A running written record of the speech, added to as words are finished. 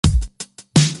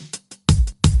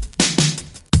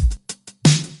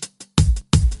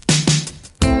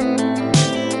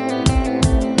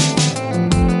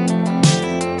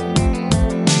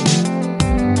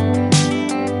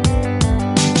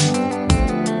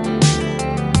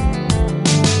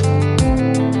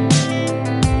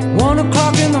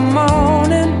o'clock in the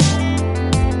morning,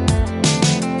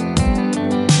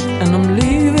 and I'm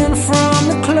leaving from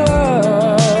the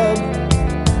club.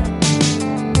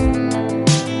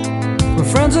 My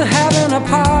friends are having a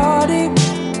party.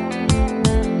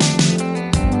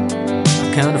 I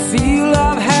kinda feel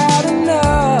I've had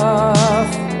enough.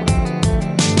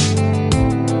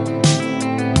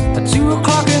 At 2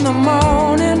 o'clock in the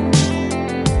morning,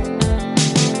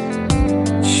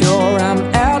 sure I'm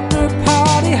at the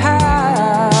party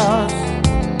house.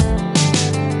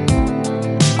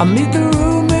 I meet the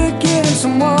roommate getting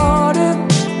some water.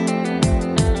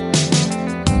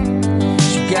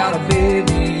 She got a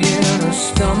baby in her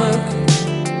stomach.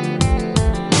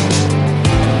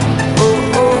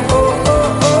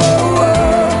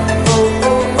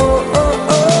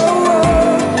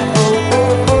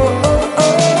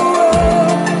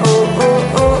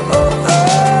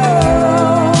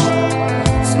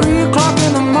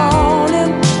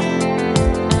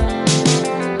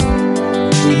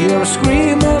 We hear a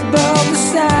scream above the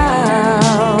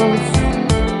sound.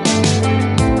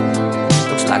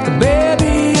 Looks like the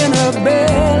baby in her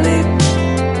belly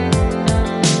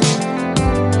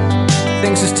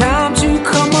thinks it's time to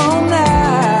come on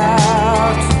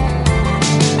out.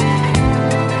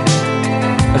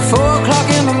 At 4 o'clock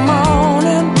in the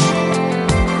morning,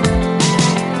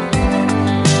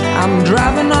 I'm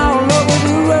driving all over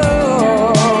the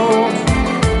road.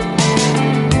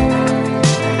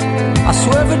 I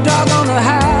swerve a dog on the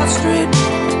high street,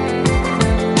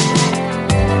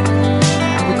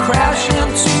 and we crash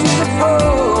into the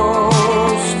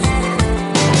post.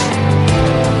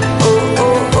 Oh,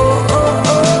 oh, oh, oh,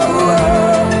 oh,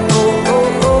 oh, oh,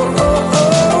 oh, oh, oh,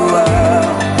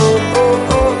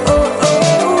 oh, oh, oh,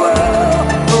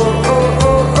 oh,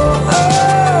 oh, oh.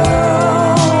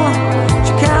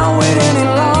 She can't wait any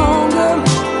longer.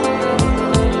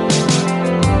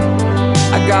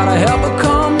 I gotta help her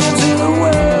come into the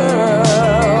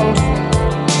world.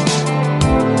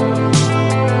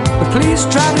 The police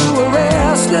try to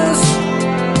arrest us,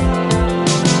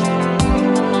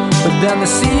 but then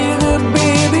they see the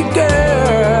baby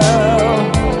girl.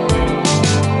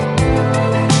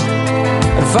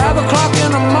 At 5 o'clock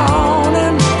in the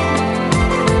morning,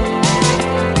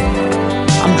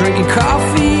 I'm drinking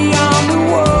coffee on the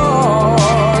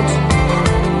ward.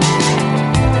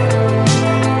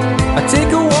 I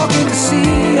take a walk in to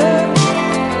see her.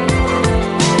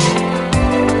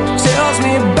 Tells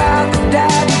me about the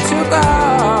dad who took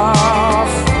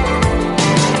off.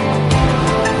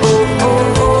 Oh, oh,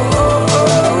 oh, oh,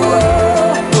 oh,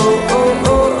 oh, oh, oh,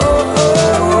 oh, oh,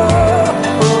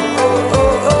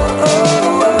 oh, oh,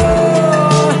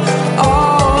 oh,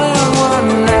 all in one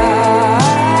night.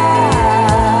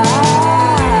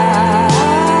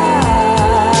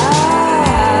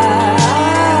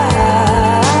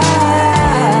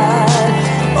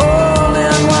 All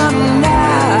in one night.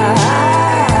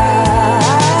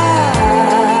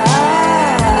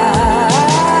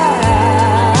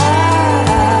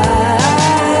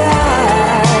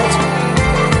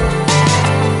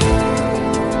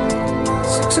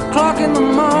 6 o'clock in the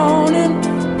morning,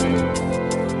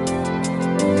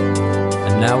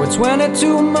 and now we're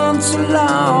 22 months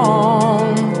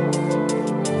along.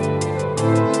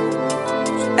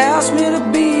 She asked me to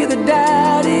be the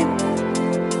daddy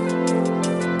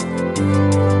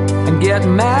and get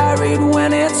married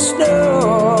when it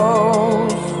snows.